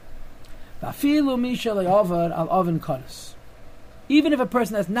Vafilu misha le'over al oven kodesh. Even if a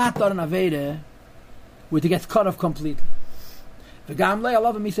person has not done an aveda, where it gets cut off completely. V'gam le' al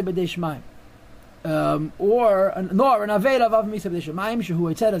oven misa b'dei shemaim. Nor an aveda of oven misa b'dei shemaim, shehu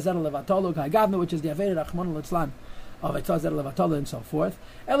etzed azed levatolu k'hagavna, which is the aveda rachmon l'tzlan of etzed levatolu and so forth.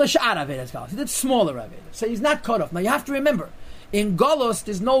 Ele sh'ar avedas galos. He did smaller avedas, so he's not cut off. Now you have to remember, in Golos,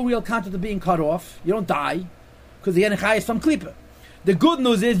 there's no real concept of being cut off. You don't die, because the Yenechai is from Klippa. The good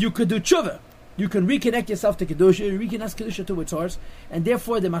news is you could do tshuva. You can reconnect yourself to Kedusha, reconnect Kedusha to its source, and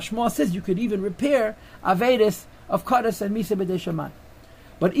therefore the Mashma says you could even repair Avedis of Kadas and Misa B'dei Shammai.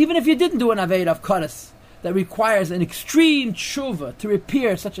 But even if you didn't do an Aved of Kadas that requires an extreme tshuva to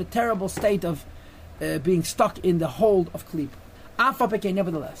repair such a terrible state of being stuck in the hold of Klippa,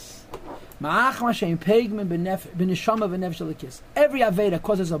 nevertheless, every Aveda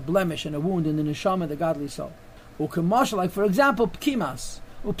causes a blemish and a wound in the Neshama, the godly soul. Like for example, Pkimas,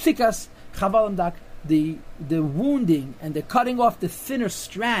 Psikas, Chavalam, the wounding and the cutting off the thinner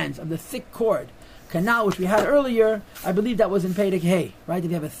strands of the thick cord. Canal, which we had earlier, I believe that was in Perek Hey, right? If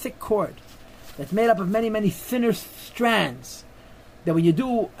you have a thick cord that's made up of many, many thinner strands, that when you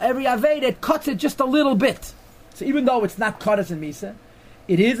do every Aveda, it cuts it just a little bit. So even though it's not Kadas and Misa,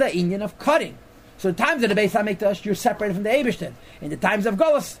 it is an inyan of cutting. So in times of the Beis HaMikdash, you're separated from the Eibishter. In the times of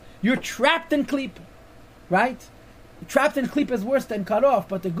Golos, you're trapped in Klippa. Right? Trapped in Klippa is worse than cut off,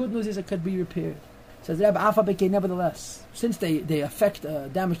 but the good news is it could be repaired. Says Reb Afa Beke, nevertheless, since they affect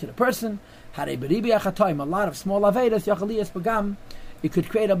damage to the person, a lot of small Avedas, it could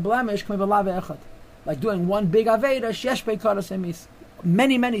create a blemish, like doing one big Aveda,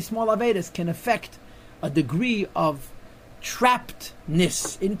 many, many small Avedas can affect a degree of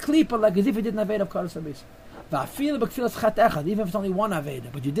trappedness in Klippa, like as if you didn't Aveda of Karas Emis. Even if it's only one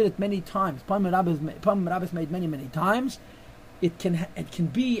Aveda, but you did it many times, Pam Rabbis made many, many times, it can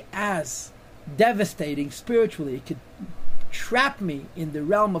be as devastating spiritually. It could trap me in the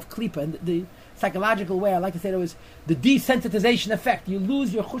realm of Klippa. And the psychological way I like to say that is the desensitization effect. You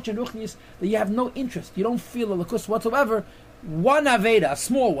lose your chush and ruchnis, that you have no interest. You don't feel a lakus whatsoever. One Aveda, a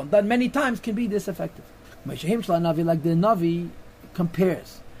small one, done many times, can be this effective. Like the Navi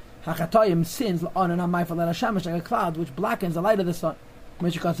compares Hachatayim sins on and on my for like a cloud which blackens the light of the sun.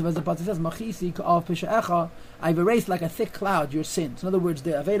 As the Pasuk says, Machisi of Pishaecha, I've erased like a thick cloud your sins. In other words,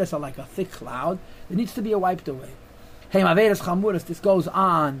 the Avedas are like a thick cloud that needs to be wiped away. Hey, Avedas Chamuras, this goes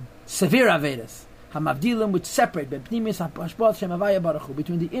on severe Avedas. Hamavdilim, which separate between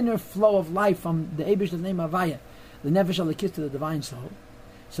the inner flow of life from the Eibish's name Avaya, the Nefesh Alekis to the divine soul.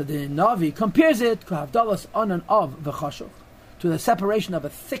 So the Navi compares it to Havdalas on and of v'chashuch, to the separation of a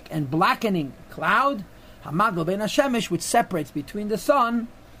thick and blackening cloud, Hamagel ben Hashemish, which separates between the sun,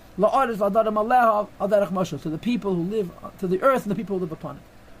 la'aris v'adarim aleha al derech mashal, to the people who live, to the earth and the people who live upon it.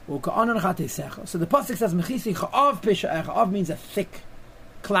 So the pasuk says, Mechisi cha'av pisha, cha'av means a thick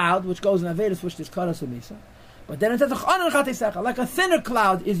cloud, which goes in Avedis, which is karas umisa. But then it says, like a thinner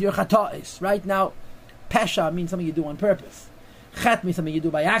cloud is your chata'is. Right now, pesha means something you do on purpose. Chet means something you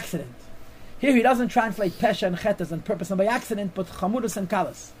do by accident. Here he doesn't translate pesha and chet as on purpose and by accident, but chamudas and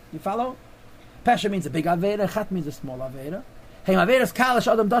kalas. You follow? Pesha means a big aveda, chet means a small aveda. Hey, avedas kalash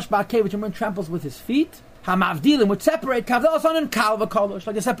adam dash ba'akeh, which a man tramples with his feet. Hamavdilim, which separate kavdason and kalva kolosh,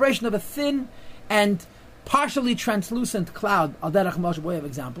 like the separation of a thin and partially translucent cloud. Al derech moshe, way of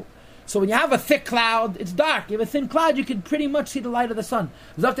example. So when you have a thick cloud, it's dark. You have a thin cloud, you can pretty much see the light of the sun.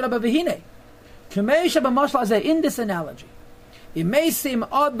 In this analogy, it may seem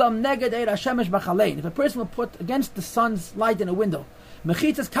adam neged eir hashemesh b'chalein. If a person will put against the sun's light in a window,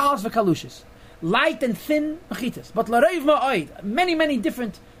 mechitas kalas v'kalushis, light and thin mechitas, but l'reiv ma'oid, many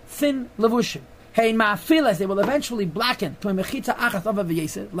different thin levushim. Hey, ma'afilas, they will eventually blacken to a mechitza achas of a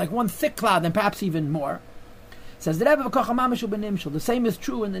v'yeser, like one thick cloud and perhaps even more. Says the Rebbe v'kocha mamishu b'nimshul. The same is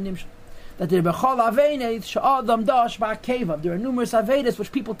true in the nimshul. That there b'chol avenes she'adam dash ba'kevav. There are numerous avedas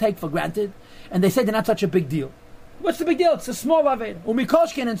which people take for granted, and they say they're not such a big deal. What's the big deal? It's a small aveda.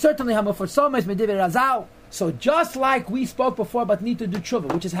 Umikoshkin, and certainly hamaforsomes mediver razal. So just like we spoke before about need to do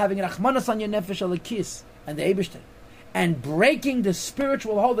tshuva, which is having rachmanas on your nefesh alekis and the Eibishter, and breaking the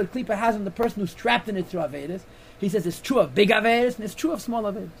spiritual hold that Klippa has on the person who's trapped in it through avedas, he says it's true of big avedas and it's true of small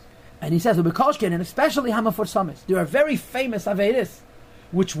avedas. And he says umikoshkin, and especially hamaforsomes. There are very famous avedas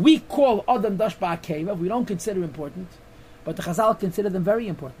which we call adam dash ba'akevav. We don't consider important, but the Chazal consider them very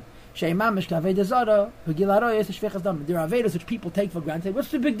important. There are Avedas which people take for granted.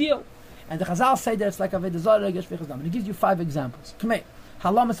 What's the big deal? And the Chazal say that it's like Aveda Zara, and it gives you 5 examples.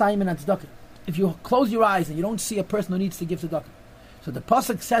 If you close your eyes and you don't see a person who needs to give tzedakah, so the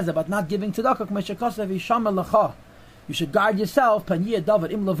pasuk says about not giving tzedakah, You should guard yourself. Panyeh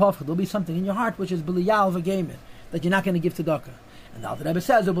David im levavcha. There'll be something in your heart which is b'liyal v'gemer that you're not going to give tzedakah. And the Alter Rebbe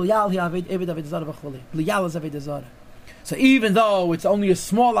says, b'liyal hi aved avodah zara v'chuli. B'liyal is avodah zara. So even though it's only a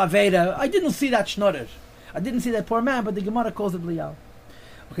small aveda, I didn't see that shnorer. I didn't see that poor man, but the Gemara calls it b'liyal.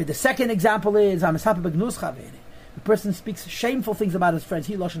 Okay, the second example is the person speaks shameful things about his friends.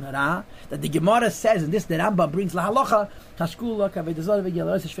 He lashon hara. That the Gemara says, and this the Rambam brings lahalacha tashkula kaved zara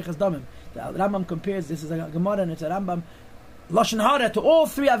v'gelos shvichas damim. The Rambam compares, this is a Gemara and it's a Rambam, lashon hara to all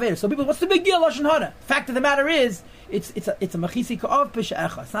three avedas. So people, what's the big deal lashon hara? Fact of the matter is, it's a machisi ka'av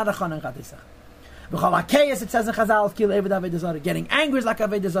pisha. It's not a chan and chatisach. It says in Chazal, kill Eved Aved Zara. Getting angry is like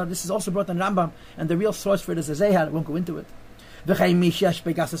Aved Zara. This is also brought in Rambam, and the real source for it is a Zehar. I won't go into it. That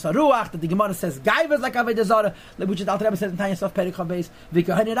the Gemara says Gaiva is like Aved Zara, which is Alter Rebbe says in Tanya Sof Perek Chabeis,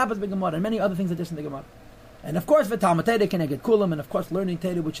 V'kohen Rabbas b'Gemara, and many other things that just in the Gemara. And of course, V'talmud Teda can get kulam, and of course, learning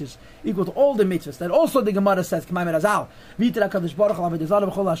Teda, which is equal to all the mitzvahs. That also the Gemara says K'may Merazal, V'yitra Kadosh Baruch Aved Zara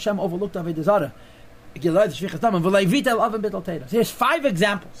v'chol Hashem overlooked Aved Zara. So here's 5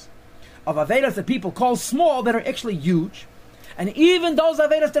 examples of Avedas that people call small that are actually huge, and even those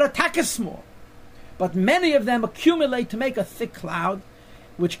Avedas that are taka small, but many of them accumulate to make a thick cloud,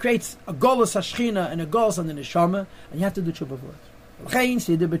 which creates a golus hashchina and a golus on the neshama, and you have to do tshuva for it.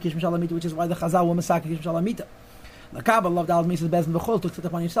 Which is why the Chazal will masak Kishma Shalamita. Lakaba loved al Mises Bezdin v'chol took it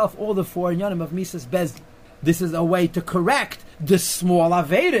upon yourself all the 4 inyanim of Mises Bezdin. This is a way to correct the small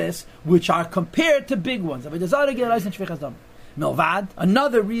Avedas which are compared to big ones. Avedas Zara Gerais and Shvichas Dam. Milvad,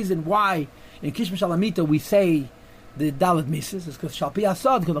 another reason why in Kishma Shalamita we say the Dalet Mises is because Shalpi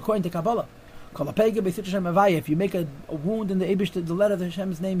Asad, because according to Kabbalah, if you make a wound in the Eibush, the letter of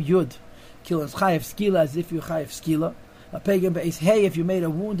Hashem's name Yud, kill as Chayev Skila as if you Chayev Skila. Hey, if you made a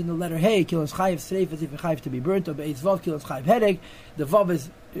wound in the letter Hey, kill as Chayev Sreif as if you Chayev to be burnt. Or Beis Vav, kill as Chayev Hedek. The Vav is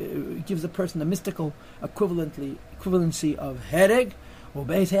gives a person a mystical equivalency of Hedek. Or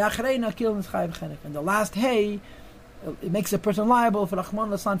Beis Hey Achreina, kill as Chayev Chenek. And the last Hey, it makes a person liable for Rahman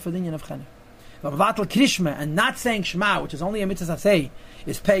Lasan for the Inyan of Chenek. V'avatal Krishma, and not saying Shema, which is only a mitzvah say,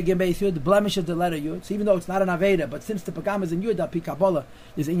 is Pegim Beis Yud, the blemish of the letter Yud. So even though it's not an Aveda, but since the Pagam is in Yud, Api Kabbalah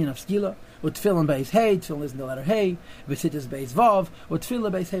is Inyan of Skila. With Tefillin Beis Hey, Tefillin is in the letter Hey, V'sit is Beis Vav, with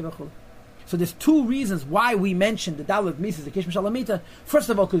Tefillah Beis Hey V'chul. So there's 2 reasons why we mentioned the Dalet Mises, the Kishma Shalamita. First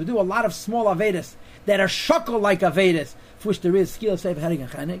of all, because we do a lot of small Avedas that are shakal like Avedas, for which there is Skila, Seif, Hereg, and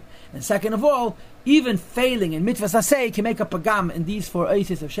Chenek. And second of all, even failing in mitzvah saseh can make a pagam in these 4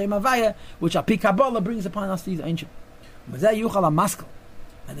 oasis of Shem Havaya, which Api Kabbalah brings upon us these ancient.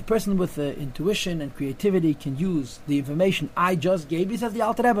 And the person with intuition and creativity can use the information I just gave you, says the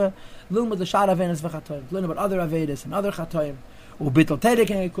Alter Rebbe, learn with the Shar Avedas v'Chatoim, learn about other Avedas and other Chatoim, or Bittul Teda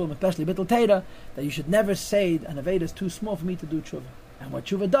can get cool, especially Bittul Teda, that you should never say an Aveda is too small for me to do tshuva. And what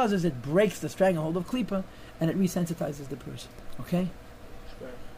tshuva does is it breaks the stranglehold of Klippa and it resensitizes the person. Okay?